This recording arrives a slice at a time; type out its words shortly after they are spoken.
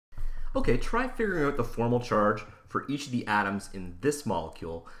Okay, try figuring out the formal charge for each of the atoms in this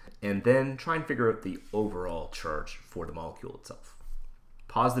molecule, and then try and figure out the overall charge for the molecule itself.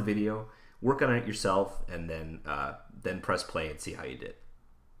 Pause the video, work on it yourself, and then press play and see how you did.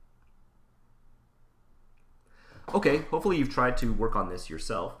 Okay, hopefully you've tried to work on this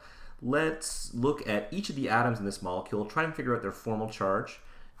yourself. Let's look at each of the atoms in this molecule, try and figure out their formal charge,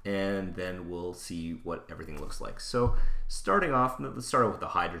 and then we'll see what everything looks like. So starting off, let's start with the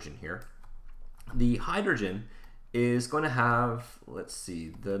hydrogen here. The hydrogen is going to have, let's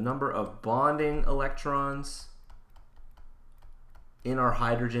see, the number of bonding electrons in our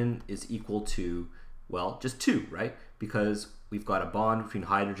hydrogen is equal to, well, just 2, right? Because we've got a bond between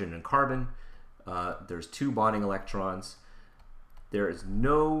hydrogen and carbon. There's 2 bonding electrons. There is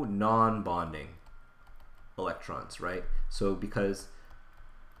no non-bonding electrons, right? So because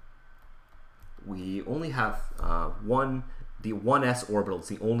we only have the 1s orbital is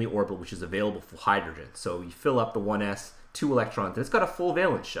the only orbital which is available for hydrogen. So you fill up the 1s, 2 electrons, and it's got a full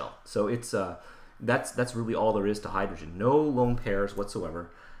valence shell. So it's that's really all there is to hydrogen. No lone pairs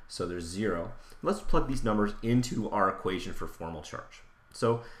whatsoever. So there's 0. Let's plug these numbers into our equation for formal charge.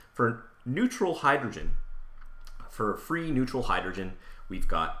 So for neutral hydrogen, for free neutral hydrogen, we've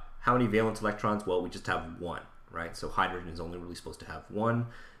got how many valence electrons? Well, we just have 1, right? So hydrogen is only really supposed to have 1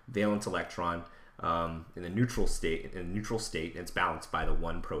 valence electron in a neutral state. In a neutral state, it's balanced by the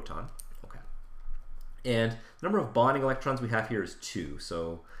 1 proton. Okay. And the number of bonding electrons we have here is 2.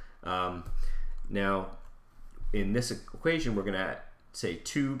 So now in this equation, we're going to say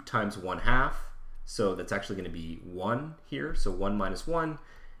 2 times 1/2. So that's actually going to be 1 here. So 1 minus 1.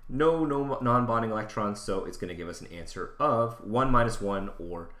 No non-bonding electrons, so it's going to give us an answer of 1 minus 1,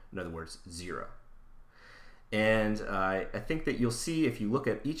 or in other words, 0. And I think that you'll see if you look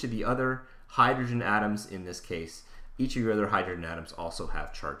at each of the other hydrogen atoms in this case, each of your other hydrogen atoms also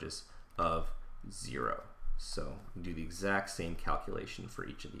have charges of 0. So we do the exact same calculation for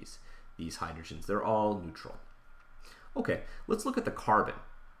each of these hydrogens. They're all neutral. Okay, let's look at the carbon.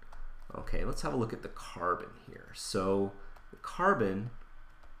 Okay, let's have a look at the carbon here. So the carbon,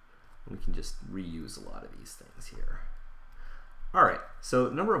 we can just reuse a lot of these things here. All right, so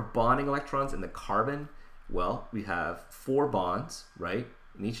the number of bonding electrons in the carbon, well, we have 4 bonds, right?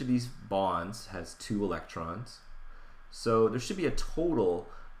 And each of these bonds has 2 electrons. So there should be a total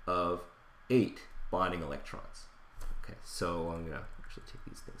of 8 bonding electrons. Okay, so I'm going to actually take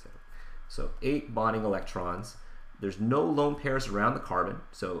these things out. So 8 bonding electrons. There's no lone pairs around the carbon,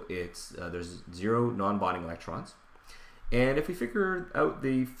 so it's there's 0 non-bonding electrons. And if we figure out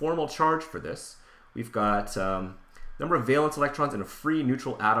the formal charge for this, we've got number of valence electrons in a free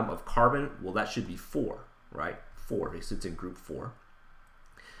neutral atom of carbon. Well, that should be 4, right? 4, because it's in group 4.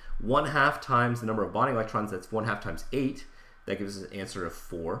 1/2 times the number of bonding electrons, that's 1/2 times 8. That gives us an answer of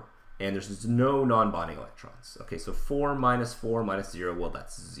 4. And there's no non-bonding electrons. Okay, so 4 minus 0, well,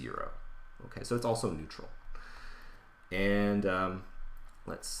 that's 0. Okay, so it's also neutral. And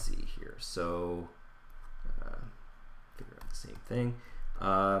let's see here. So figure out the same thing.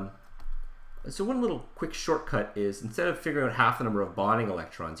 So one little quick shortcut is, instead of figuring out half the number of bonding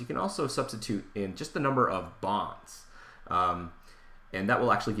electrons, you can also substitute in just the number of bonds. And that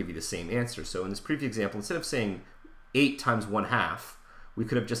will actually give you the same answer. So in this previous example, instead of saying 8 times 1/2, we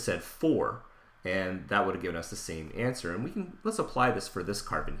could have just said 4, and that would have given us the same answer. And let's apply this for this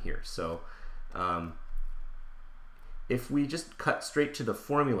carbon here. So if we just cut straight to the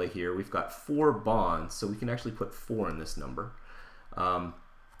formula here, we've got 4 bonds, so we can actually put 4 in this number.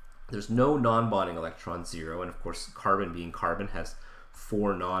 There's no non-bonding electrons, 0, and of course carbon being carbon has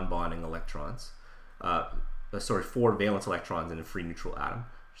 4 non-bonding electrons. 4 valence electrons in a free neutral atom,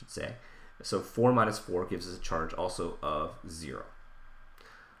 I should say. So 4 minus 4 gives us a charge also of 0.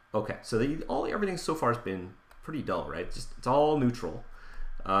 Okay, so everything so far has been pretty dull, right? It's all neutral.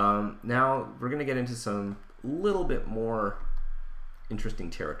 Now we're going to get into some little bit more interesting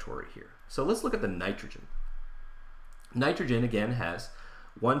territory here. So let's look at the nitrogen. Nitrogen again has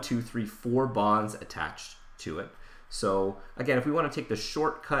 1, 2, 3, 4 bonds attached to it. So again, if we want to take the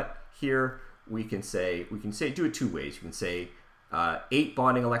shortcut here, we can do it 2 ways. You can say 8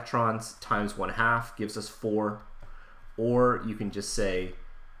 bonding electrons times 1/2 gives us 4, or you can just say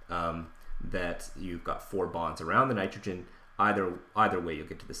that you've got 4 bonds around the nitrogen. Either way, you'll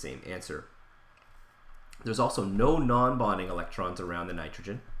get to the same answer. There's also no non-bonding electrons around the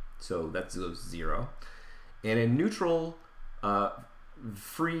nitrogen, so that's 0. And in neutral,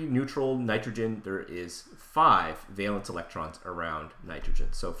 free neutral nitrogen, there is 5 valence electrons around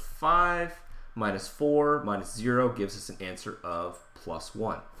nitrogen. So 5 minus 4 minus 0 gives us an answer of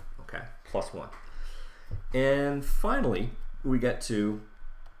 +1. Okay, +1. And finally, we get to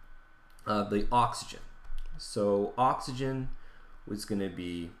the oxygen. So oxygen was going to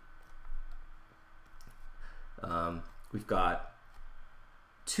be, we've got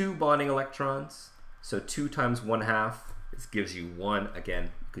 2 bonding electrons. So 2 times 1/2, this gives you 1.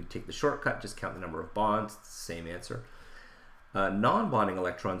 Again, you could take the shortcut, just count the number of bonds, it's the same answer. Non-bonding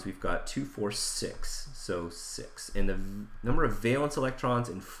electrons, we've got 2, 4, 6, so 6. And the number of valence electrons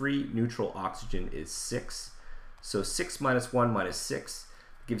in free neutral oxygen is 6. So 6 minus 1 minus 6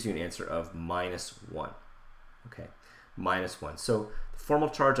 gives you an answer of -1. Okay, -1. So the formal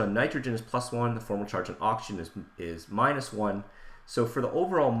charge on nitrogen is +1, the formal charge on oxygen is -1. So for the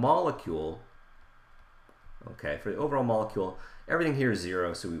overall molecule, everything here is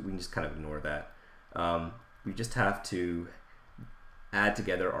 0, so we can just kind of ignore that. We just have to add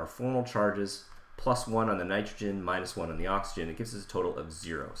together our formal charges, +1 on the nitrogen, -1 on the oxygen. It gives us a total of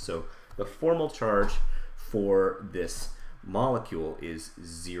 0. So the formal charge for this molecule is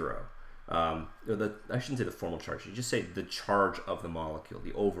 0. I shouldn't say the formal charge, you just say the charge of the molecule,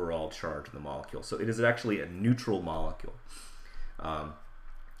 the overall charge of the molecule. So it is actually a neutral molecule.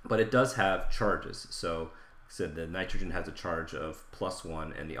 But it does have charges. So like I said, the nitrogen has a charge of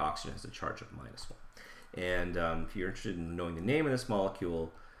 +1 and the oxygen has a charge of -1. And if you're interested in knowing the name of this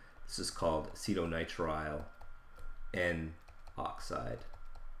molecule, this is called acetonitrile N-oxide.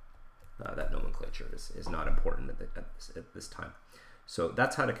 That nomenclature is not important at this time. So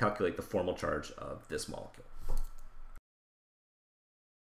that's how to calculate the formal charge of this molecule.